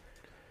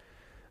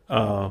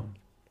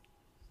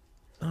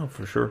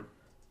 For sure.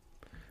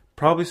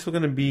 Probably still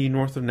going to be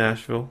northeast of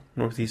Nashville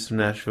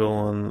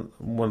on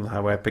one of the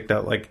highway. I picked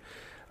out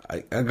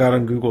I got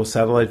on Google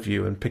Satellite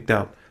View and picked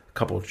out a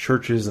couple of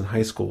churches and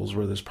high schools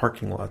where there's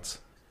parking lots.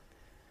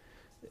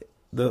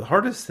 The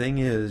hardest thing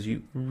is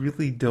you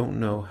really don't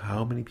know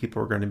how many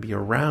people are going to be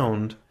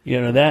around.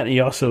 That, and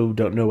you also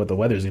don't know what the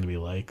weather's going to be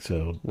like.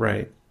 So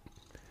right.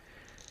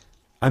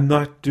 I'm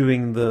not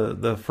doing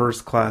the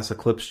first class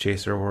eclipse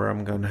chaser where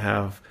I'm going to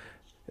have.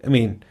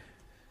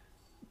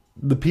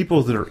 The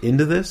people that are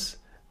into this,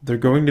 they're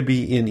going to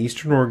be in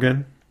Eastern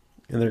Oregon,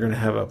 and they're going to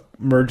have an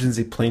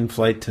emergency plane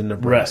flight to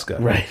Nebraska.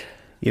 Right.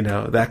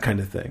 That kind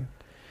of thing.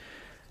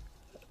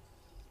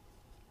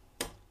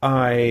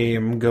 I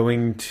am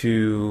going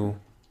to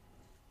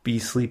be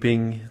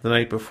sleeping the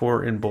night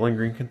before in Bowling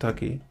Green,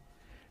 Kentucky.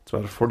 It's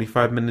about a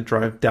 45-minute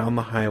drive down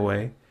the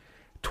highway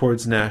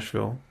towards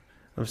Nashville.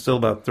 I'm still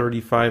about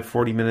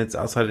 40 minutes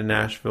outside of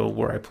Nashville,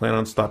 where I plan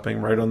on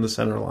stopping right on the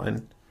center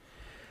line.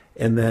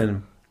 And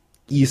then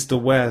east to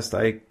west,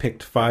 I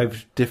picked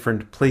 5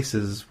 different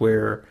places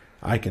where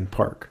I can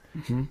park.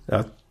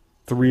 Mm-hmm.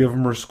 3 of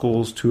them are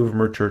schools, 2 of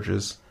them are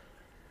churches.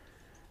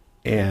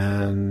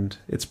 And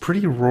it's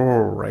pretty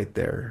rural right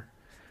there.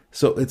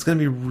 So it's going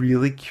to be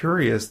really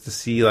curious to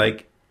see,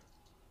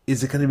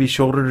 is it going to be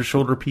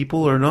shoulder-to-shoulder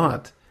people or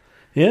not?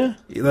 Yeah.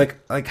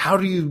 How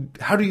do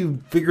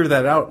you figure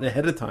that out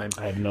ahead of time?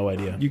 I have no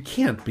idea. You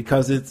can't,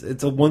 because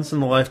it's a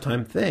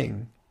once-in-a-lifetime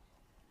thing.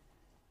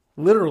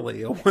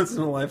 Literally a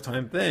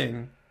once-in-a-lifetime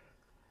thing.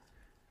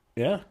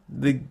 Yeah.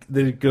 That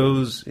it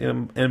goes,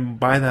 and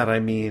by that I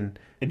mean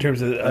in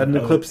terms of an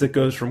eclipse that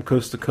goes from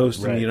coast to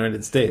coast in the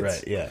United States.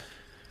 Right, yeah.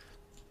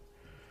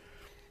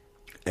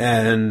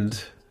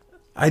 And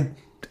I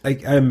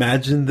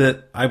imagine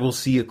that I will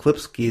see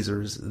eclipse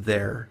gazers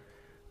there,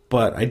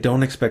 but I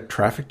don't expect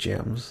traffic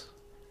jams.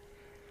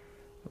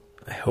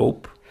 I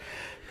hope.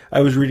 I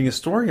was reading a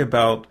story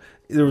about,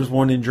 there was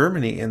one in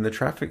Germany, and the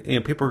traffic,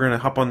 people are going to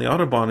hop on the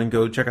Autobahn and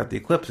go check out the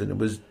eclipse, and it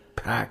was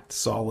packed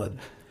solid.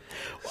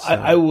 So,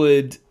 I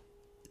would,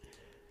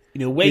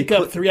 wake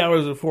up 3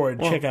 hours before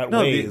and check out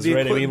Waze,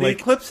 right? The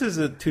eclipse is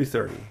at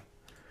 2:30.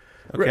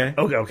 Okay.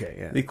 Okay.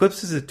 Yeah. The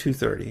eclipse is at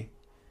 2:30.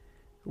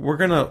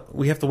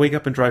 We have to wake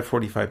up and drive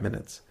 45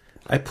 minutes.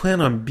 I plan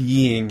on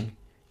being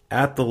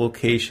at the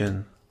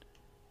location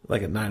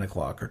at 9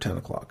 o'clock or 10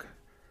 o'clock.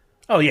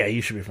 Oh yeah,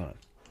 you should be fine.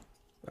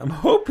 I'm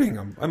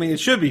hoping. It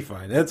should be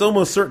fine. It's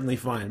almost certainly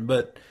fine,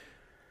 but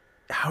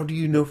how do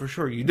you know for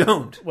sure? You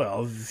don't.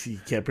 Well, you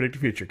can't predict the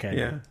future, can you?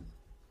 Yeah.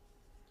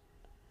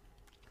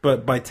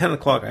 But by 10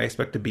 o'clock, I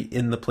expect to be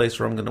in the place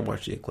where I'm going to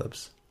watch the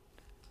eclipse.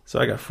 So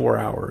I got 4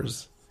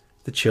 hours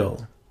to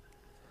chill.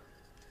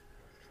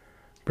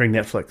 Bring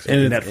Netflix.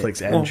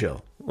 And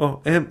chill.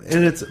 Well, and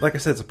it's, like I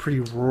said, it's a pretty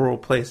rural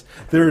place.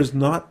 There is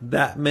not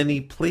that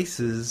many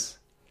places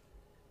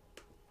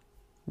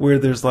where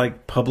there's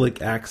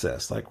public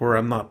access, where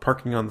I'm not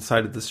parking on the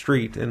side of the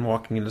street and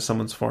walking into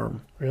someone's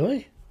farm.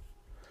 Really?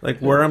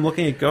 Where I'm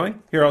looking at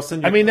going? Here, I'll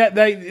send you.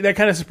 That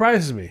kind of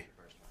surprises me.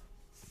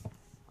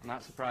 I'm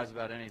not surprised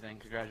about anything.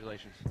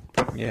 Congratulations.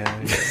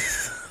 Yeah.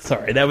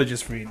 Sorry, that was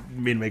just for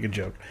me to make a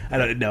joke. I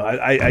don't know.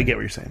 I get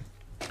what you're saying.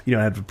 You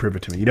don't have to prove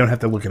it to me. You don't have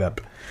to look it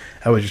up.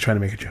 I was just trying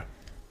to make a joke.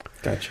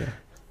 Gotcha.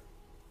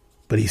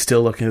 But he's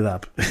still looking it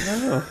up.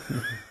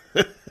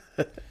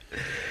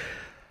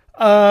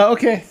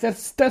 Okay,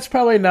 that's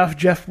probably enough.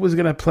 Jeff was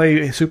going to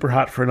play Super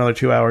Hot for another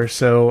 2 hours,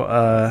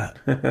 so...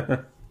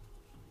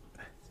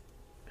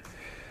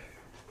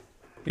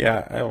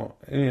 Yeah, I won't.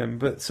 Yeah,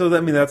 but so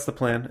that's the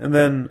plan. And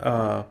then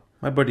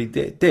my buddy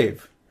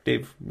Dave,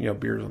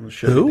 beers on the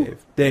show. Who?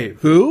 Dave.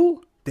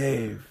 Who?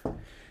 Dave.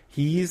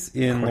 He's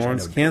in Of course I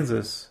Lawrence, know.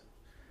 Kansas,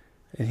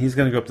 and he's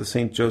going to go up to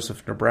St.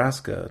 Joseph,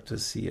 Nebraska to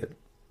see it.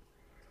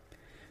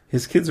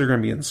 His kids are going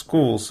to be in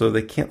school, so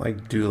they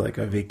can't do a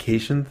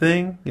vacation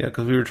thing,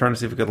 because we were trying to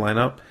see if we could line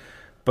up.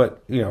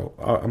 But,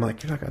 I'm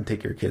like, you're not going to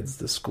take your kids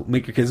to school,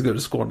 make your kids go to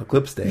school on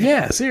Eclipse Day.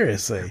 Yeah,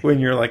 seriously. When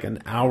you're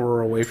an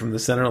hour away from the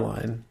center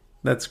line.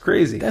 That's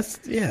crazy.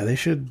 They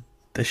should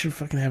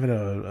fucking have it a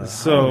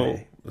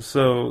holiday.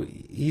 So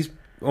he's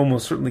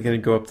almost certainly going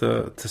to go up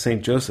to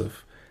St.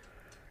 Joseph.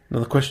 Now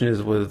the question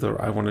is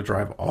whether I want to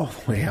drive all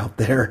the way out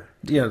there,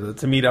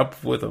 to meet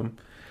up with him,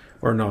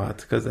 or not,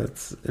 because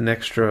that's an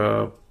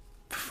extra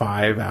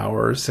 5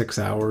 hours, 6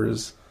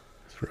 hours.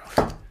 It's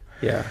rough.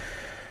 Yeah,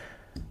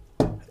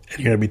 And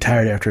you're gonna be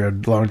tired after a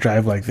long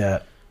drive like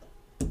that.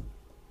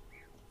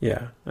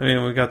 yeah. I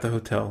mean, we got the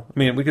hotel. I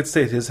mean, we could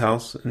stay at his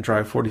house and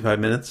drive 45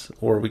 minutes,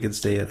 or we could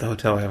stay at the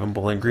hotel I have in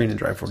Bowling Green and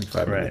drive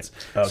 45 Right. minutes.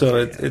 Okay, So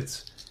yeah.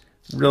 it's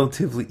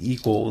relatively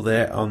equal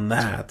there on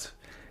that.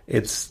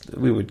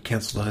 We would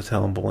cancel the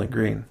hotel in Bowling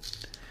Green.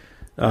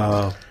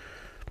 Heather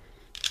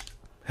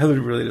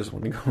really doesn't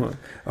want to go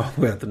all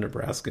the way out to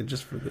Nebraska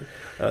just for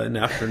an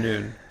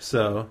afternoon.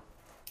 So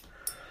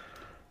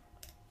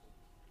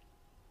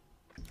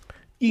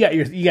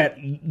You got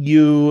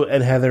you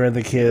and Heather and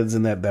the kids,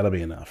 and that'll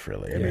be enough,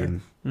 really. I Yeah.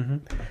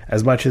 mean,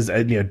 as much as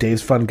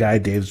Dave's fun guy,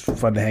 Dave's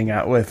fun to hang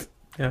out with.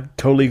 yeah,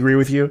 Totally agree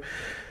with you.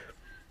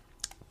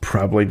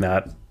 Probably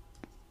not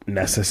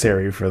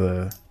necessary for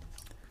the.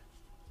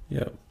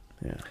 yeah,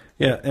 Yeah.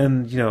 yeah.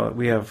 And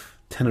we have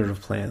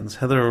tentative plans.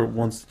 Heather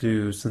wants to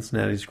do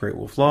Cincinnati's Great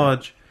Wolf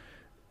Lodge.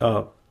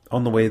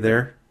 On the way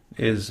there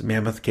is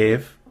Mammoth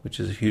Cave, which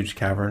is a huge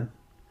cavern.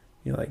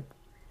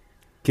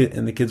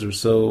 And the kids are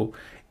so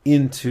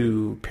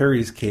into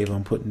Perry's Cave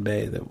on Put-in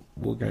Bay that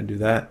we're going to do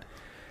that.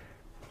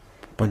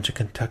 Bunch of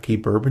Kentucky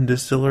bourbon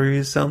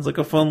distilleries sounds like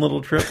a fun little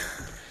trip.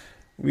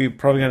 We're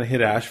probably going to hit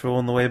Asheville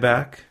on the way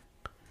back.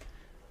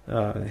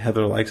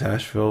 Heather likes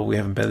Asheville. We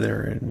haven't been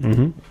there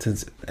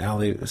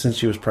since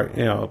she was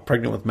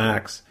pregnant with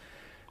Max.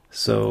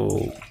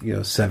 So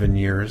 7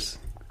 years.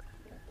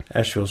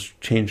 Asheville's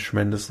changed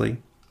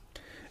tremendously.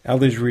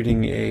 Allie's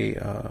reading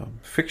a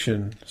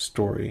fiction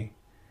story.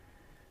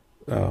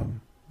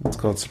 It's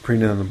called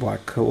Sabrina and the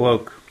Black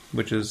Cloak,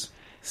 which is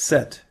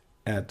set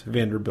at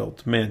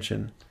Vanderbilt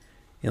Mansion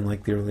in the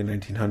early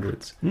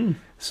 1900s.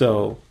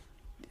 So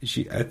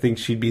I think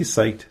she'd be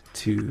psyched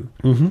to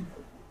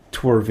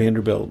tour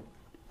Vanderbilt,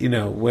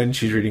 when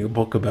she's reading a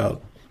book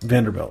about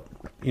Vanderbilt,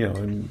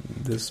 and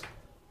this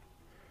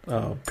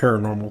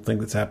paranormal thing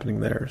that's happening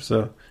there.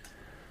 So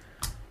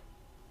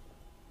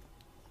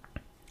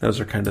those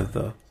are kind of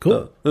the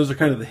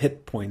the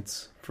hit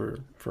points for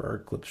our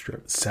Eclipse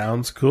trip.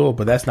 Sounds cool,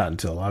 but that's not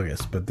until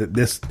August. But you're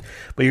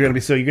gonna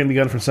be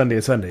going from Sunday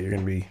to Sunday. You're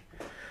gonna be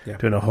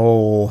doing a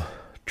whole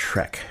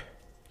trek.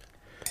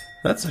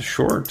 That's a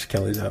short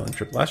Kelly's Island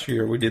trip. Last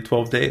year we did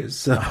 12 days.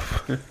 So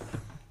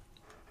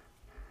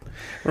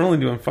we're only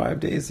doing 5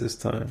 days this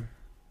time.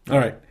 All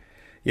right.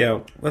 Yeah,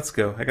 let's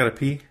go. I gotta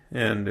pee,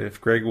 and if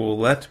Greg will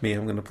let me,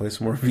 I'm gonna play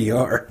some more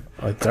VR.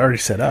 It's already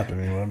set up. I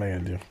mean, what am I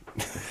gonna do?